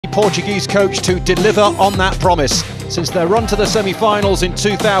Portuguese coach to deliver on that promise. Since their run to the semi-finals in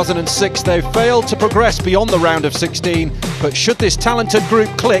 2006, they've failed to progress beyond the round of 16, but should this talented group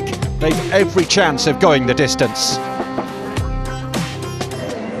click, they've every chance of going the distance.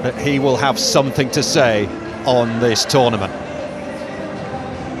 But he will have something to say on this tournament.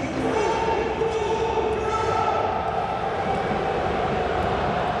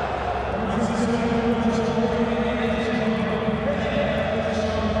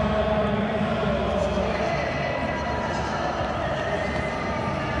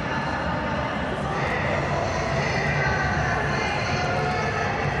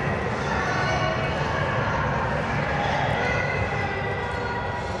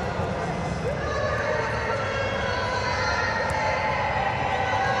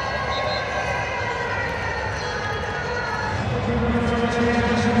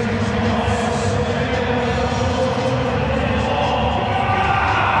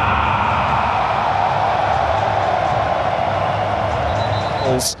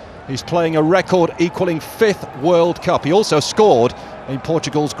 He's playing a record equaling 5th World Cup. He also scored in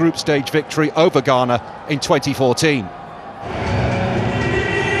Portugal's group stage victory over Ghana in 2014.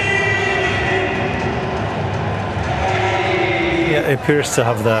 Yeah, he appears to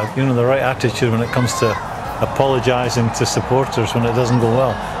have the right attitude when it comes to apologising to supporters when it doesn't go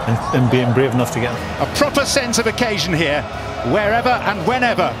well, and being brave enough to get them. A proper sense of occasion here, wherever and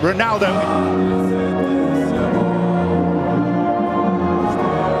whenever Ronaldo.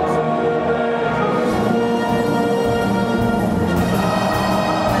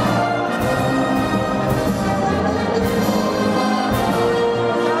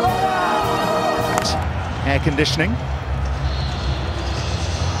 Air conditioning.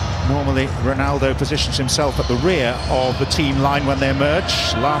 Normally Ronaldo positions himself at the rear of the team line when they emerge.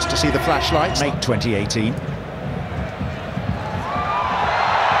 Last to see the flashlights, May 2018.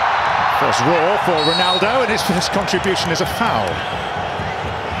 First raw for Ronaldo, and his first contribution is a foul.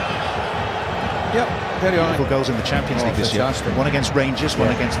 Yep, very on. Goals in the Champions League this year. One against Rangers, one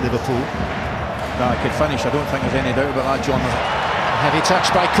against Liverpool. No, he could finish, I don't think there's any doubt about that, John. Heavy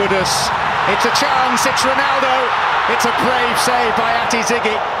touch by Kudus. It's a chance, it's Ronaldo. It's a brave save by Ati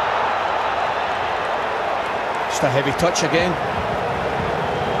Ziggy. Just a heavy touch again.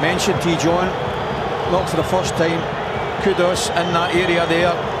 Mentioned to John, not for the first time. Kudus in that area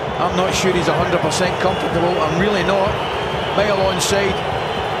there. I'm not sure he's 100% comfortable. I'm really not. Mile onside.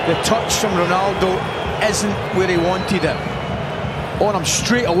 The touch from Ronaldo isn't where he wanted it. On him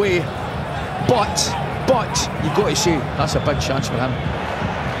straight away. But you've got to say, that's a big chance for him.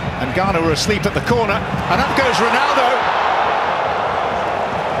 And Ghana were asleep at the corner, and up goes Ronaldo.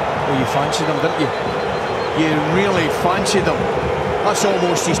 Oh, you fancied him, didn't you? You really fancied him. That's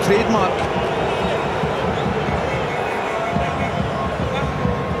almost his trademark.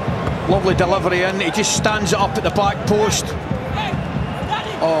 Lovely delivery in, he just stands it up at the back post.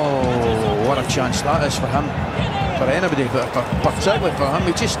 Oh, what a chance that is for him. For anybody, but particularly for him,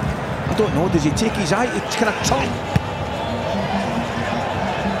 he just, I don't know, does he take his eye? He's kind of turn.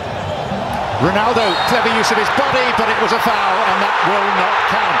 Ronaldo, clever use of his body, but it was a foul, and that will not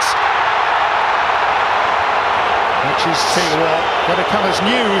count. Which is, tell you what, going to come as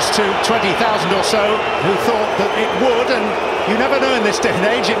news to 20,000 or so who thought that it would, and you never know in this day and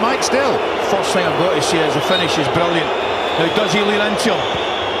age, it might still. First thing I've got to say is the finish is brilliant. Now, does he lean into him?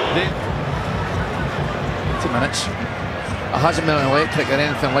 20 minutes. It hasn't been electric or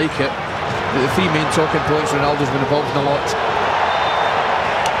anything like it. But the three main talking points, Ronaldo's been involved in a lot.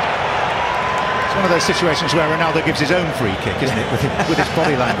 It's one of those situations where Ronaldo gives his own free kick, isn't it, with his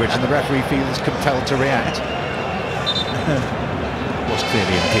body language, and the referee feels compelled to react. Was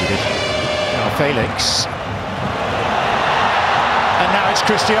clearly impeded. Now Felix. And now it's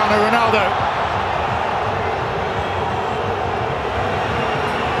Cristiano Ronaldo.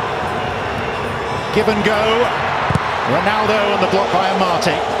 Give and go. Ronaldo on the block by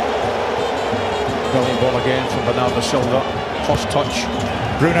Amati. Brilliant ball again from Bernardo Silva. First touch.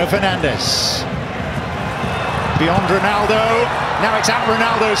 Bruno Fernandes. Beyond Ronaldo, now it's at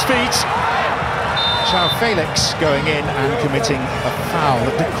Ronaldo's feet. João Felix going in and committing a foul.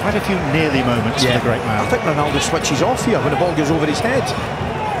 There have been quite a few nearly moments for the great man. I think Ronaldo switches off here when the ball goes over his head.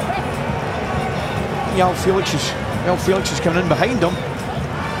 João Felix is coming in behind him.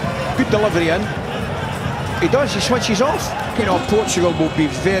 Good delivery in. He does, he switches off. You know, Portugal will be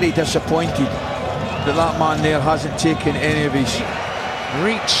very disappointed that that man there hasn't taken any of his.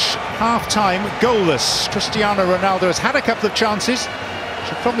 Reach half-time goalless. Cristiano Ronaldo has had a couple of chances.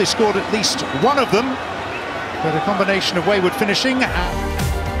 Should probably scored at least one of them. But a combination of wayward finishing and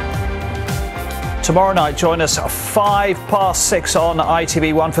Tomorrow night, join us 6:05 on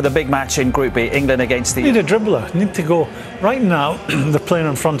ITV1 for the big match in Group B, England against the... Need a dribbler, need to go. Right now, they're playing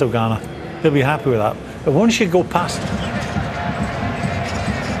in front of Ghana. They'll be happy with that. But once you go past...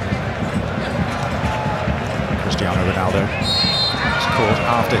 Cristiano Ronaldo is caught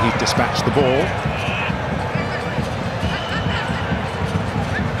after he dispatched the ball.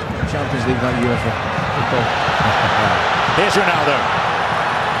 Champions League, not UEFA. Here's Ronaldo,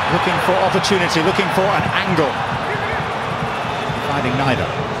 looking for opportunity, looking for an angle. Finding neither.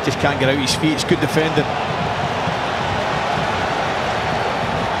 Just can't get out his feet. It's good defending.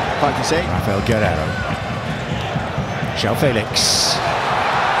 Back to say. Rafael Guerreiro. João Felix.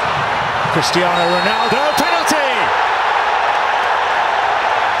 Cristiano Ronaldo, penalty!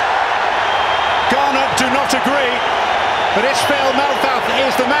 Ghana do not agree, but Ismail Malfath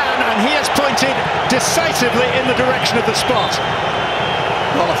is the man, and he has pointed decisively in the direction of the spot.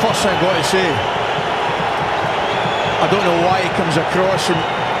 Well, the first thing I've got to say, I don't know why he comes across and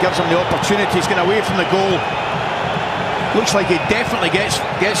gives him the opportunity. He's getting away from the goal. Looks like he definitely gets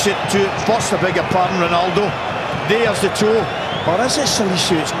it to first, the bigger pardon, Ronaldo. There's the toe. Or is it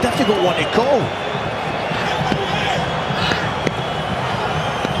Salisu? It's a difficult one to call.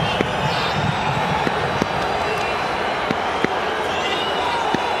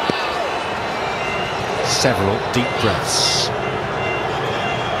 Several deep breaths.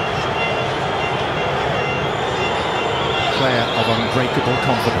 Player of unbreakable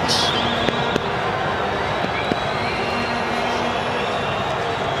confidence.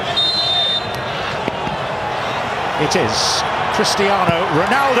 It is Cristiano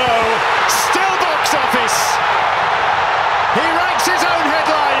Ronaldo, still box office. He writes his own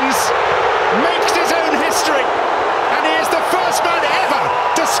headlines, makes his own history, and he is the first man ever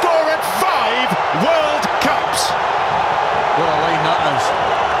to score at 5 World Cups. What a line that is.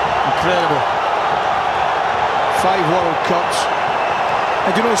 Incredible. 5 World Cups.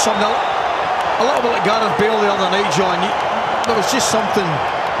 And you know something, a little bit like Gareth Bale the other night, John, there was just something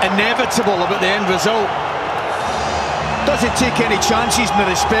inevitable about the end result. Doesn't take any chances in the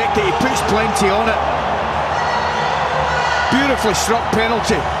respect that he puts plenty on it. Beautifully struck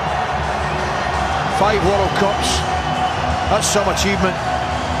penalty. 5 World Cups. That's some achievement.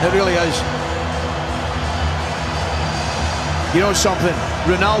 It really is. You know something?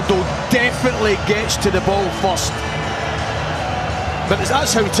 Ronaldo definitely gets to the ball first. But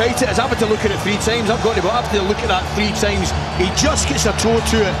that's how tight it is. I've had to look at it 3 times. I've got to have to look at that 3 times. He just gets a toe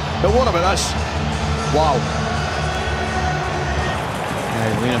to it. But what about this? Wow.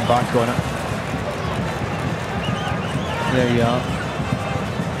 Yeah, leaning back on it. There you are.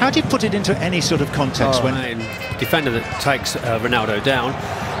 How do you put it into any sort of context when... Defender that takes Ronaldo down.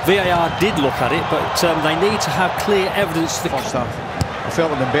 VAR did look at it, but they need to have clear evidence. To the first half, I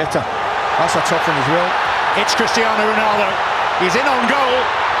felt them better. That's a tough one as well. It's Cristiano Ronaldo. He's in on goal.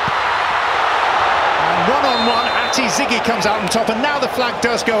 And one-on-one, Ati Ziggy comes out on top, and now the flag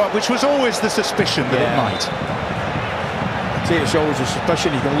does go up, which was always the suspicion that it might. I'd say it's always a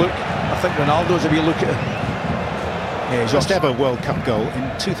suspicion. You can look. I think Ronaldo's, if you look at it. Yeah, his first ever World Cup goal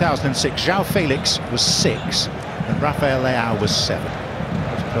in 2006. João Felix was 6, and Rafael Leao was 7.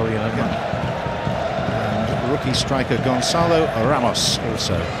 That's brilliant, isn't it? And rookie striker Gonçalo Ramos,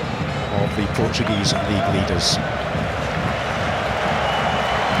 also of the Portuguese league leaders.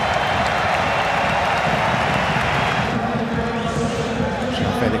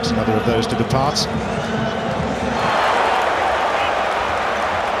 João Felix, another of those to depart.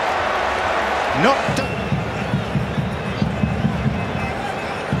 Not done.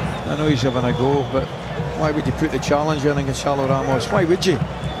 I know he's having a go, but why would you put the challenge in Gonçalo Ramos? Why would you?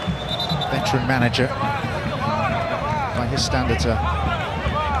 Veteran manager, by his standards,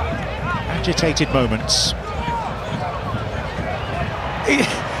 agitated moments.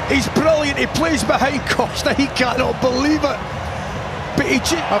 He's brilliant. He plays behind Costa. He cannot believe it. But he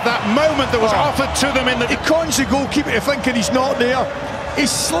of that moment that was offered to them in the... He cons the goalkeeper thinking he's not there. He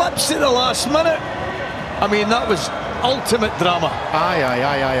slips at the last minute. I mean, that was ultimate drama. Aye, aye,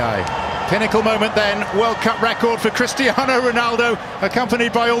 aye, aye, aye. Pinnacle moment then. World Cup record for Cristiano Ronaldo,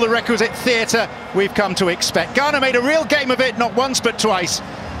 accompanied by all the requisite theatre we've come to expect. Ghana made a real game of it, not once but twice.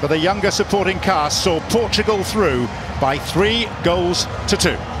 But the younger supporting cast saw Portugal through by 3 goals to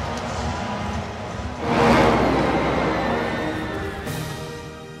 2.